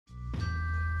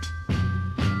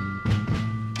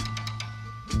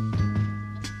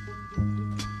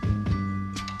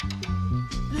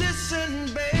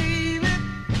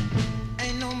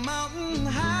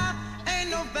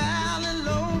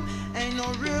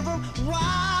river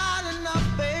wide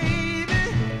enough, baby.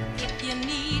 If you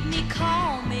need me,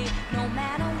 call me. No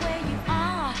matter where you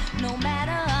are, no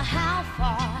matter how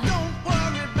far. Don't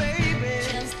worry, baby.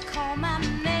 Just call my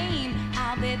name.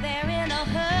 I'll be there in a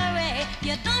hurry.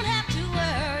 You don't have to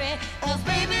worry. 'Cause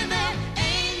baby, there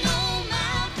ain't no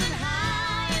mountain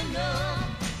high enough.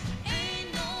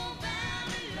 Ain't no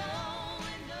valley low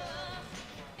enough.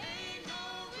 Ain't no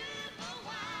river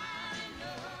wide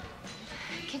enough.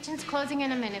 Kitchen's closing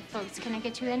in a minute, folks. Can I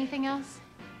get you anything else?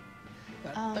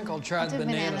 I think I'll try the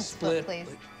banana split, please.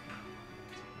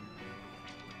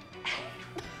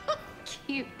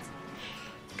 Cute.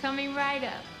 Coming right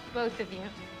up, both of you.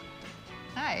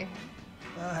 Hi.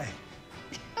 Hi.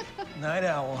 Night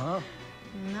owl, huh?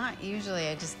 Not usually.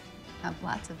 I just have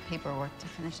lots of paperwork to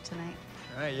finish tonight.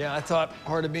 Right, yeah, I thought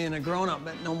part of being a grown-up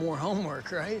meant no more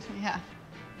homework, right? Yeah.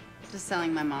 Just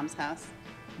selling my mom's house.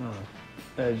 Oh.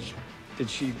 Did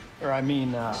she, or I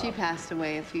mean, She passed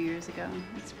away a few years ago.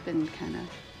 It's been kind of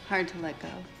hard to let go.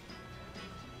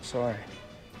 Sorry.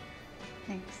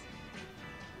 Thanks.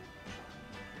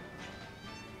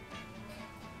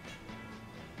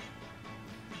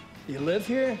 You live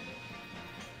here?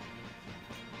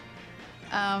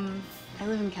 I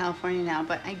live in California now,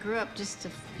 but I grew up just a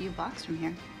few blocks from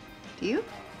here. Do you?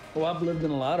 Well, I've lived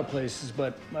in a lot of places,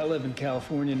 but I live in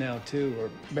California now, too, or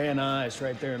Van Nuys,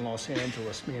 right there in Los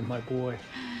Angeles, me and my boy.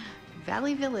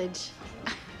 Valley Village.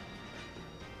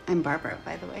 I'm Barbara,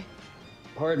 by the way.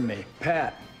 Pardon me,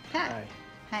 Pat. Pat. Hi.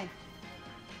 Hi.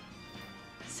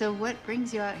 So what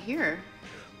brings you out here?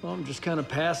 Well, I'm just kind of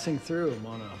passing through. I'm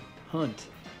on a hunt.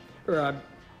 Or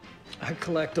I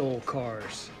collect old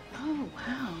cars. Oh,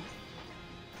 wow.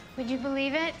 Would you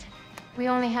believe it? We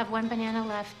only have one banana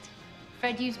left.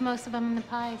 Fred used most of them in the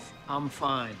pies. I'm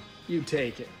fine. You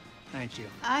take it. Thank you.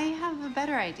 I have a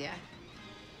better idea.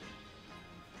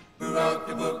 Who wrote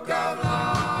the book of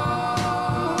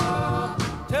law?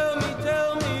 Tell me,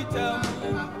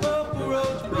 who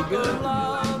wrote the book of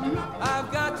law? I've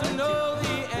got to know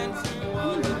the answer.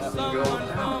 Was it someone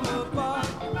from above?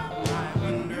 I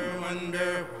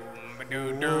wonder,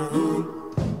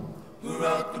 who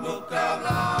wrote the book of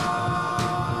law?